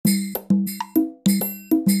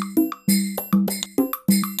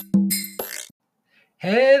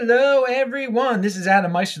Hello, everyone. This is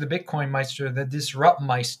Adam Meister, the Bitcoin Meister, the Disrupt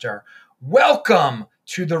Meister. Welcome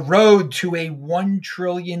to the road to a $1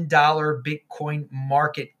 trillion Bitcoin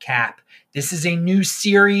market cap. This is a new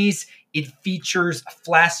series. It features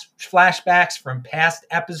flashbacks from past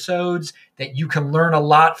episodes that you can learn a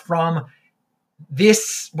lot from.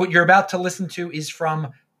 What you're about to listen to is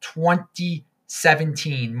from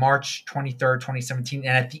 2017, March 23rd, 2017.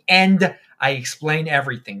 And at the end, I explain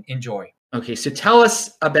everything. Enjoy. Okay, so tell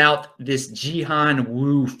us about this Jihan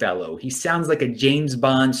Wu fellow. He sounds like a James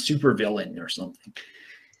Bond supervillain or something.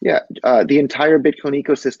 Yeah, the entire Bitcoin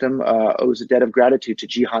ecosystem owes a debt of gratitude to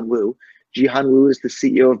Jihan Wu. Jihan Wu is the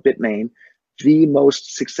CEO of Bitmain, the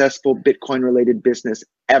most successful Bitcoin-related business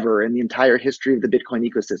ever in the entire history of the Bitcoin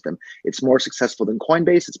ecosystem. It's more successful than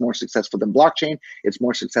Coinbase. It's more successful than blockchain. It's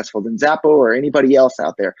more successful than Zappo or anybody else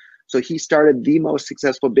out there. So he started the most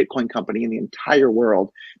successful Bitcoin company in the entire world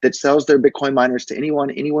that sells their Bitcoin miners to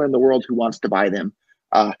anyone, anywhere in the world who wants to buy them.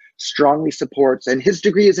 Strongly supports, and his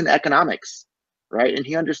degree is in economics, right? And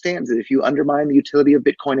he understands that if you undermine the utility of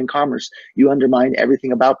Bitcoin in commerce, you undermine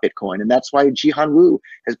everything about Bitcoin. And that's why Jihan Wu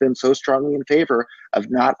has been so strongly in favor of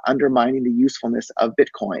not undermining the usefulness of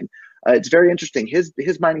Bitcoin. It's very interesting. His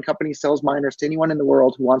mining company sells miners to anyone in the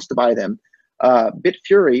world who wants to buy them.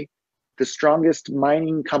 Bitfury, the strongest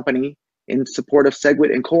mining company in support of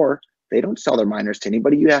SegWit and Core, they don't sell their miners to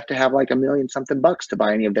anybody. You have to have like $1 million something bucks to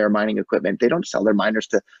buy any of their mining equipment. They don't sell their miners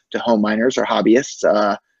to home miners or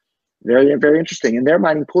hobbyists. Very, very interesting. And their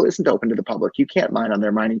mining pool isn't open to the public. You can't mine on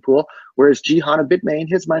their mining pool. Whereas Jihan of Bitmain,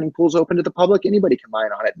 his mining pool is open to the public. Anybody can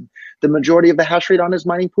mine on it. And the majority of the hash rate on his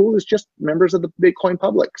mining pool is just members of the Bitcoin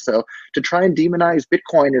public. So to try and demonize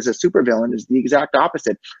Bitcoin as a supervillain is the exact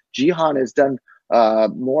opposite. Jihan has done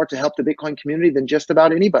more to help the Bitcoin community than just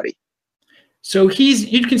about anybody. So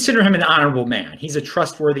you'd consider him an honorable man. He's a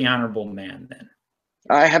trustworthy, honorable man then.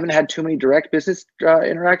 I haven't had too many direct business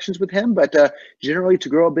interactions with him, but generally to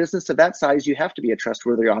grow a business of that size, you have to be a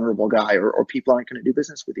trustworthy, honorable guy or people aren't going to do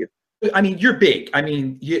business with you. I mean, you're big. I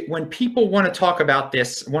mean, when people want to talk about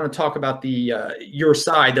this, want to talk about the your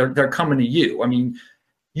side, they're coming to you. I mean,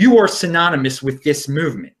 you are synonymous with this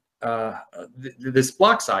movement. This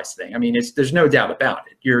block size thing. I mean, there's no doubt about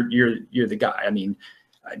it. You're the guy. I mean,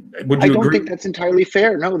 would you agree? I don't think that's entirely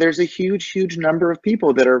fair. No, there's a huge number of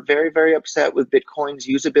people that are very, very upset with Bitcoin's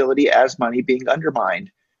usability as money being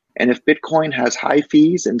undermined. And if Bitcoin has high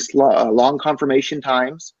fees and long confirmation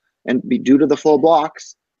times and be due to the full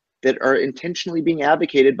blocks that are intentionally being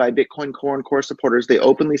advocated by Bitcoin Core and Core supporters, they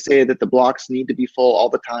openly say that the blocks need to be full all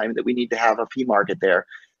the time, that we need to have a fee market there.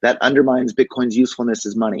 That undermines Bitcoin's usefulness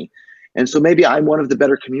as money. And so maybe I'm one of the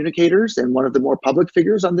better communicators and one of the more public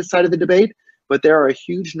figures on this side of the debate, but there are a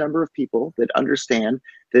huge number of people that understand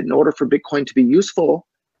that in order for Bitcoin to be useful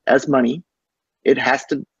as money, it has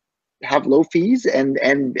to have low fees and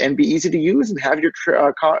be easy to use and have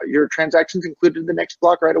your transactions included in the next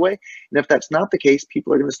block right away. And if that's not the case,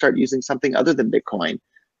 people are going to start using something other than Bitcoin.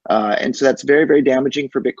 And so that's very, very damaging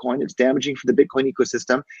for Bitcoin. It's damaging for the Bitcoin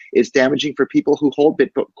ecosystem. It's damaging for people who hold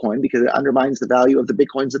Bitcoin because it undermines the value of the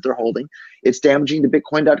Bitcoins that they're holding. It's damaging to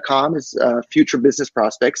Bitcoin.com's future business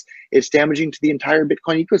prospects. It's damaging to the entire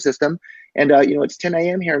Bitcoin ecosystem. And it's 10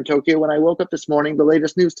 a.m. here in Tokyo. When I woke up this morning, the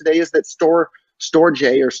latest news today is that Storj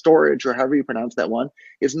or Storage, or however you pronounce that one,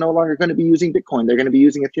 is no longer going to be using Bitcoin. They're going to be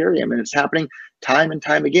using Ethereum. And it's happening time and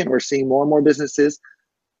time again. We're seeing more and more businesses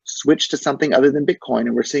switch to something other than Bitcoin.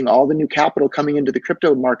 And we're seeing all the new capital coming into the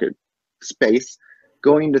crypto market space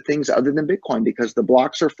going into things other than Bitcoin because the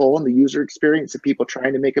blocks are full and the user experience of people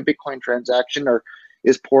trying to make a Bitcoin transaction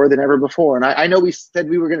is poorer than ever before. And I know we said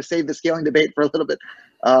we were going to save the scaling debate for a little bit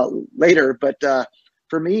later, but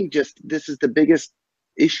for me, this is the biggest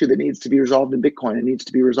issue that needs to be resolved in Bitcoin. It needs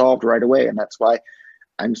to be resolved right away. And that's why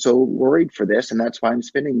I'm so worried for this. And that's why I'm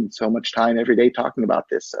spending so much time every day talking about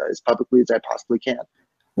this as publicly as I possibly can.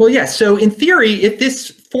 Well, yeah. So in theory, if this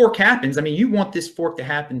fork happens, I mean, you want this fork to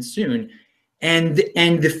happen soon, and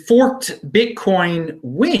the forked Bitcoin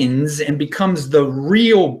wins and becomes the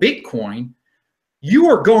real Bitcoin, you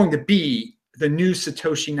are going to be the new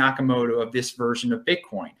Satoshi Nakamoto of this version of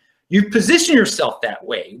Bitcoin. You position yourself that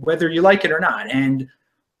way, whether you like it or not. And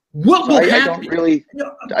what will happen?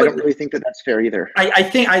 I don't really think that that's fair either.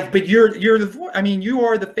 But you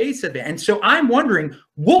are the face of it. And so I'm wondering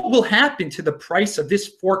what will happen to the price of this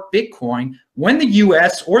forked Bitcoin when the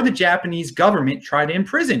US or the Japanese government try to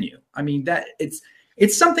imprison you. I mean, that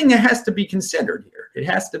it's something that has to be considered here. It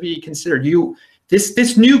has to be considered.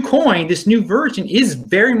 This new coin, this new version is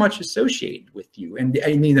very much associated with you. And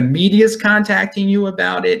I mean, the media's contacting you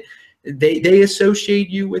about it. They associate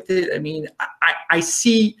you with it. I mean, I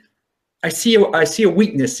see I see a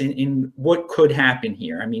weakness in what could happen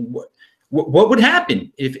here. I mean, what would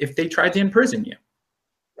happen if they tried to imprison you?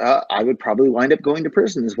 I would probably wind up going to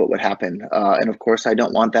prison is what would happen. And of course, I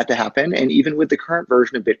don't want that to happen. And even with the current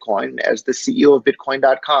version of Bitcoin, as the CEO of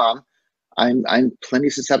Bitcoin.com, I'm plenty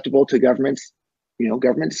susceptible to governments.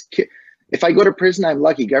 Governments. If I go to prison, I'm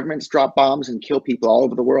lucky. Governments drop bombs and kill people all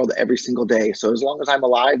over the world every single day. So as long as I'm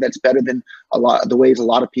alive, that's better than a lot of the ways a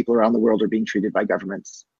lot of people around the world are being treated by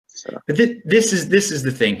governments. So. But this is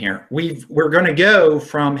the thing here. We're going to go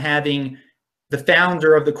from having the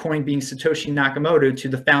founder of the coin being Satoshi Nakamoto to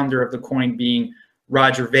the founder of the coin being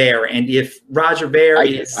Roger Ver. And if Roger Ver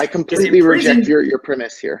I completely reject your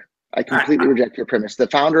premise here. I completely reject your premise. The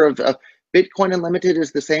founder of Bitcoin Unlimited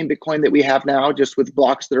is the same Bitcoin that we have now, just with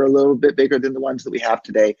blocks that are a little bit bigger than the ones that we have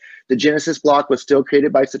today. The Genesis block was still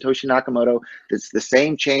created by Satoshi Nakamoto. It's the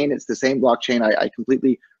same chain. It's the same blockchain. I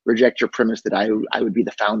completely reject your premise that I would be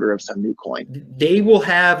the founder of some new coin. They will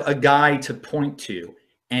have a guy to point to.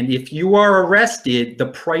 And if you are arrested, the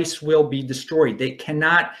price will be destroyed. They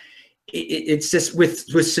cannot, it's just with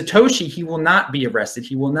Satoshi, he will not be arrested.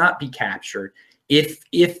 He will not be captured.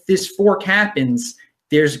 If this fork happens,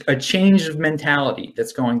 there's a change of mentality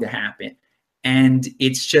that's going to happen. And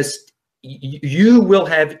it's just, you will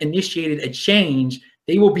have initiated a change.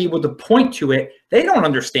 They will be able to point to it. They don't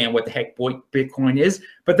understand what the heck Bitcoin is,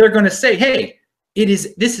 but they're going to say, hey,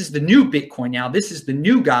 this is the new Bitcoin now. This is the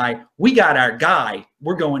new guy. We got our guy.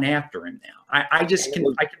 We're going after him now. I can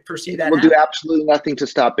foresee that. We'll do absolutely nothing to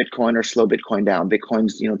stop Bitcoin or slow Bitcoin down.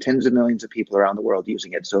 Bitcoin's, tens of millions of people around the world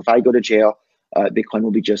using it. So if I go to jail, Bitcoin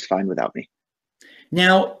will be just fine without me.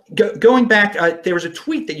 Now, going back, there was a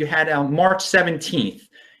tweet that you had on March 17th,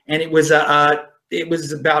 and it was about there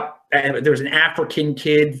was an African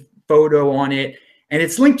kid photo on it, and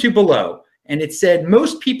it's linked to below. And it said,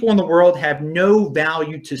 most people in the world have no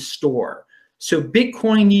value to store. So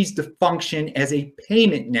Bitcoin needs to function as a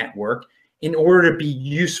payment network in order to be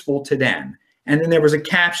useful to them. And then there was a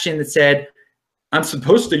caption that said, I'm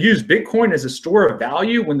supposed to use Bitcoin as a store of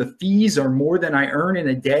value when the fees are more than I earn in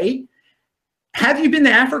a day. Have you been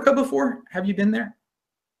to Africa before? Have you been there?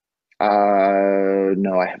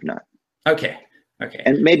 No, I have not. Okay. Okay.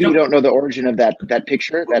 And maybe you don't know the origin of that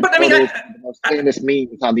picture. That photo is the most famous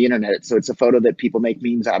memes on the internet. So it's a photo that people make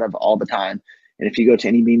memes out of all the time. And if you go to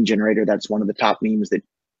any meme generator, that's one of the top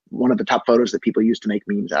photos that people use to make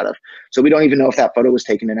memes out of. So we don't even know if that photo was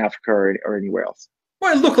taken in Africa or anywhere else.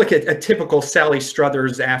 Well, it looked like a typical Sally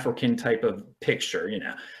Struthers African type of picture,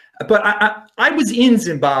 But I was in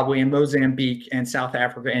Zimbabwe and Mozambique and South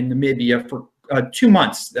Africa and Namibia for 2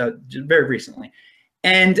 months, very recently.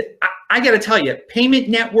 And I got to tell you, payment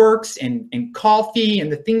networks and coffee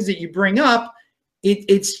and the things that you bring up,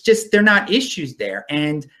 it's just, they're not issues there.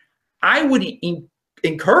 And I would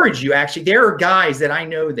encourage you, actually, there are guys that I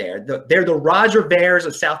know there. They're the Roger Vers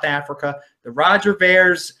of South Africa, the Roger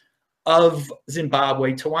Vers of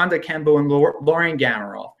Zimbabwe, Tawanda Kembo and Lauren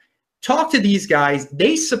Gamaroff. Talk to these guys.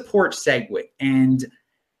 They support SegWit. And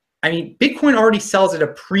I mean, Bitcoin already sells at a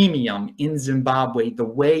premium in Zimbabwe the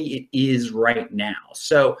way it is right now.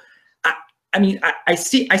 So, I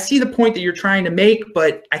see the point that you're trying to make,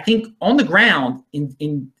 but I think on the ground,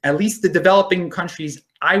 in at least the developing countries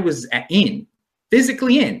I was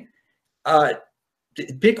physically in,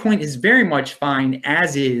 Bitcoin is very much fine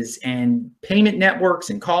as is, and payment networks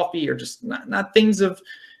and coffee are just not things of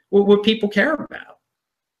what people care about.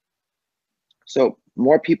 So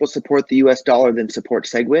more people support the US dollar than support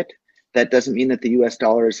SegWit. That doesn't mean that the US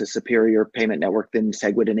dollar is a superior payment network than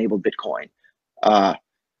SegWit-enabled Bitcoin.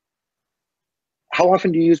 How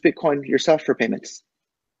often do you use Bitcoin yourself for payments?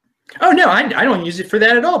 Oh no, I don't use it for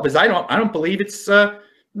that at all, because I don't believe it's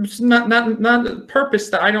not a purpose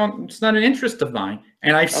that it's not an interest of mine.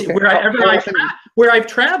 And I've seen where I've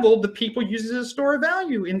traveled, the people use it as a store of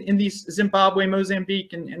value in these Zimbabwe,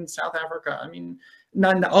 Mozambique, and South Africa. I mean,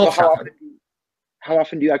 not all South Africa. How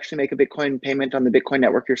often do you actually make a Bitcoin payment on the Bitcoin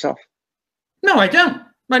network yourself? No, I don't.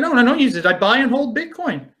 I don't use it. I buy and hold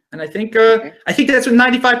Bitcoin. And I think that's what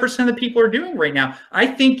 95% of the people are doing right now. I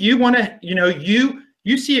think you want to,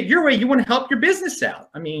 you see it your way. You want to help your business out.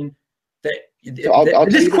 I mean,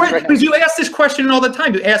 because you ask this question all the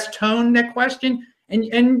time. You ask Tone that question, and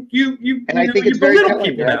you think it's belittle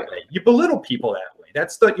people that way. You belittle people that way.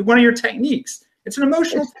 That's one of your techniques. It's an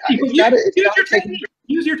emotional technique.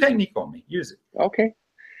 Use your technique on me. Use it. Okay.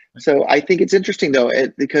 So I think it's interesting though,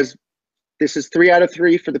 because this is 3 out of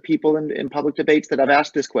 3 for the people in public debates that I've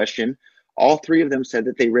asked this question. All 3 of them said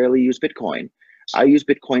that they rarely use Bitcoin. I use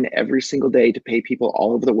Bitcoin every single day to pay people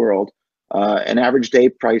all over the world. An average day,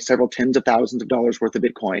 probably several tens of thousands of dollars worth of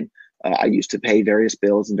Bitcoin. I use to pay various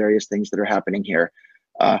bills and various things that are happening here.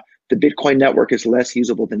 The Bitcoin network is less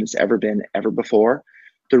usable than it's ever been ever before.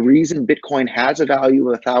 The reason Bitcoin has a value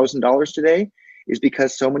of $1,000 today is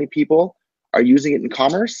because so many people are using it in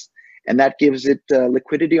commerce, and that gives it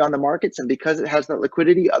liquidity on the markets. And because it has that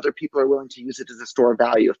liquidity, other people are willing to use it as a store of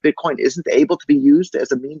value. If Bitcoin isn't able to be used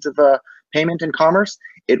as a means of payment in commerce,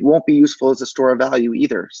 it won't be useful as a store of value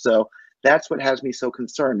either. So that's what has me so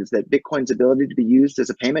concerned, is that Bitcoin's ability to be used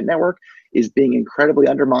as a payment network is being incredibly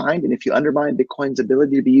undermined. And if you undermine Bitcoin's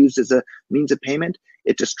ability to be used as a means of payment,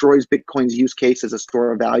 it destroys Bitcoin's use case as a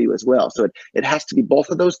store of value as well. So it has to be both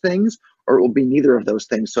of those things, or it will be neither of those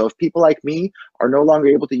things. So if people like me are no longer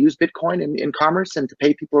able to use Bitcoin in commerce and to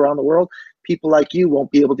pay people around the world, people like you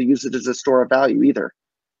won't be able to use it as a store of value either.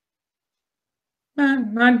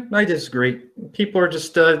 I disagree. People are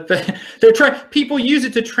just they're trying. People use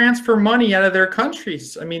it to transfer money out of their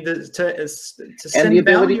countries. I mean, to send and the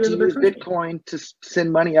ability value to use Bitcoin to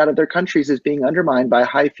send money out of their countries is being undermined by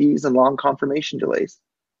high fees and long confirmation delays.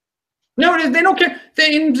 No, they don't care.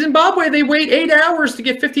 In Zimbabwe, they wait 8 hours to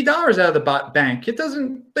get $50 out of the bank. It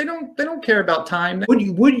doesn't. They don't care about time.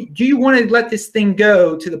 Do you want to let this thing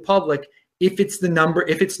go to the public if it's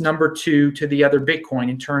number 2 to the other Bitcoin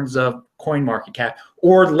in terms of coin market cap,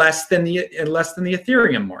 or less than the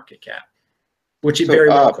Ethereum market cap, which it very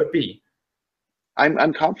well could be?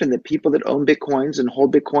 I'm confident that people that own Bitcoins and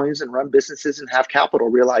hold Bitcoins and run businesses and have capital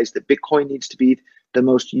realize that Bitcoin needs to be the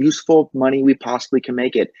most useful money we possibly can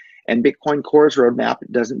make it. And Bitcoin Core's roadmap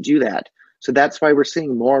doesn't do that. So that's why we're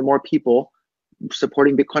seeing more and more people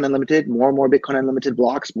supporting Bitcoin Unlimited, more and more Bitcoin Unlimited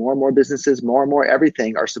blocks, more and more businesses, more and more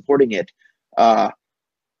everything are supporting it.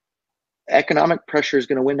 Economic pressure is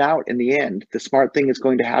going to win out in the end. The smart thing is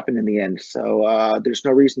going to happen in the end. So there's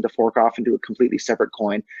no reason to fork off into a completely separate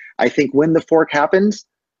coin. I think when the fork happens,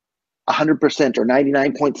 100% or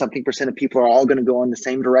 99 point something percent of people are all going to go in the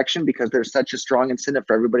same direction, because there's such a strong incentive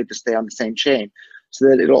for everybody to stay on the same chain. So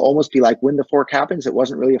that it'll almost be like when the fork happens, it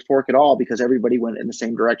wasn't really a fork at all because everybody went in the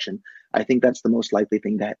same direction. I think that's the most likely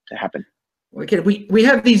thing to happen. Okay, we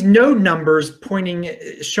have these node numbers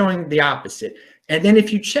showing the opposite. And then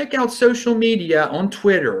if you check out social media on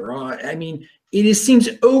Twitter, I mean, it seems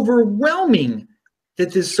overwhelming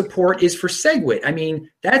that the support is for SegWit. I mean,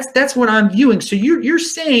 that's what I'm viewing. So you're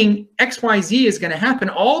saying XYZ is going to happen.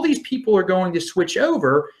 All these people are going to switch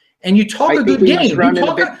over, and you talk a good game.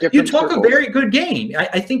 You talk a very good game.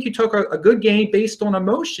 I think you talk a good game based on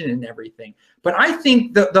emotion and everything. But I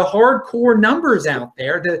think the hardcore numbers out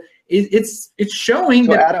there, it's showing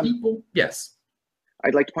that Adam, people. Yes.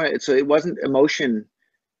 I'd like to point out, so it wasn't emotion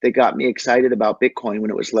that got me excited about Bitcoin when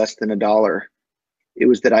it was less than $1. It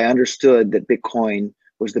was that I understood that Bitcoin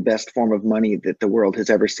was the best form of money that the world has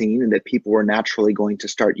ever seen, and that people were naturally going to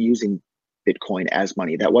start using Bitcoin as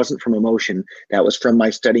money. That wasn't from emotion. That was from my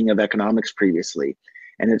studying of economics previously.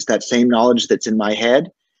 And it's that same knowledge that's in my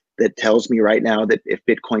head that tells me right now that if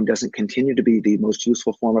Bitcoin doesn't continue to be the most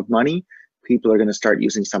useful form of money, people are going to start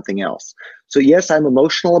using something else. So yes, I'm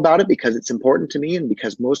emotional about it because it's important to me and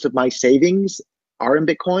because most of my savings are in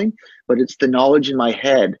Bitcoin, but it's the knowledge in my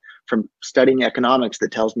head from studying economics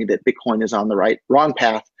that tells me that Bitcoin is on the wrong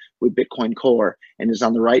path with Bitcoin Core and is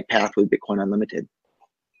on the right path with Bitcoin Unlimited.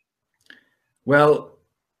 Well,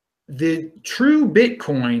 the true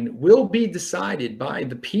Bitcoin will be decided by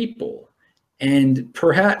the people. And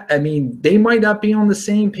perhaps, I mean, they might not be on the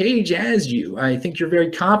same page as you. I think you're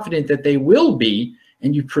very confident that they will be,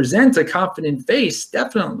 and you present a confident face,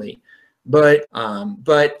 definitely. But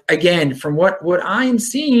again, from what I'm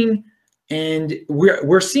seeing, and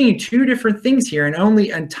we're seeing two different things here,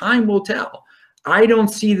 and time will tell. I don't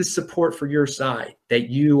see the support for your side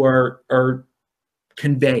that you are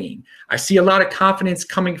conveying. I see a lot of confidence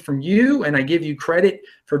coming from you, and I give you credit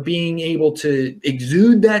for being able to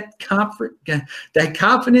exude that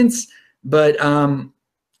confidence. But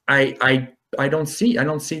I don't see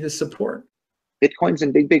the support. Bitcoin's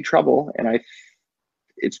in big trouble, and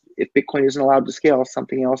if Bitcoin isn't allowed to scale,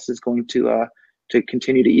 something else is going to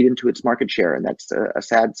continue to eat into its market share, and that's a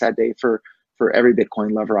sad day for every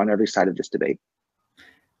Bitcoin lover on every side of this debate.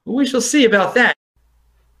 We shall see about that.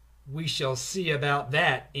 We shall see about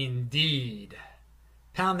that indeed.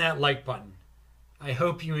 Pound that like button. I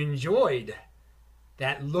hope you enjoyed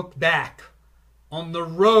that look back on the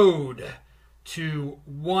road to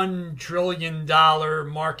 $1 trillion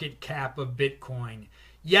market cap of Bitcoin.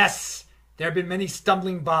 Yes, there have been many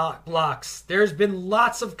stumbling blocks. There's been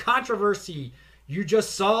lots of controversy. You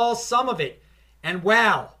just saw some of it. And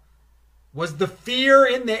wow, was the fear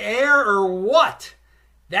in the air or what?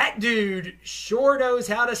 That dude sure knows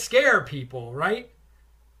how to scare people, right?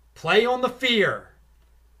 Play on the fear.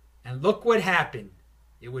 And look what happened.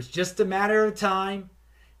 It was just a matter of time.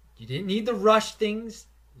 You didn't need to rush things.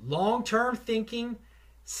 Long-term thinking.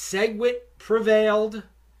 SegWit prevailed.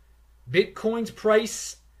 Bitcoin's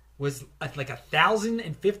price was like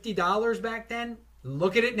 $1,050 back then.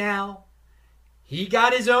 Look at it now. He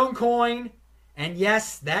got his own coin. And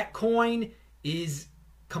yes, that coin is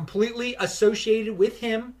completely associated with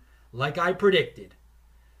him, like I predicted.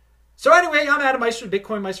 So anyway, I'm Adam Meister,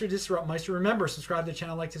 Bitcoin Meister, Disrupt Meister. Remember, subscribe to the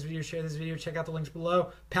channel, like this video, share this video, check out the links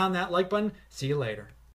below. Pound that like button. See you later.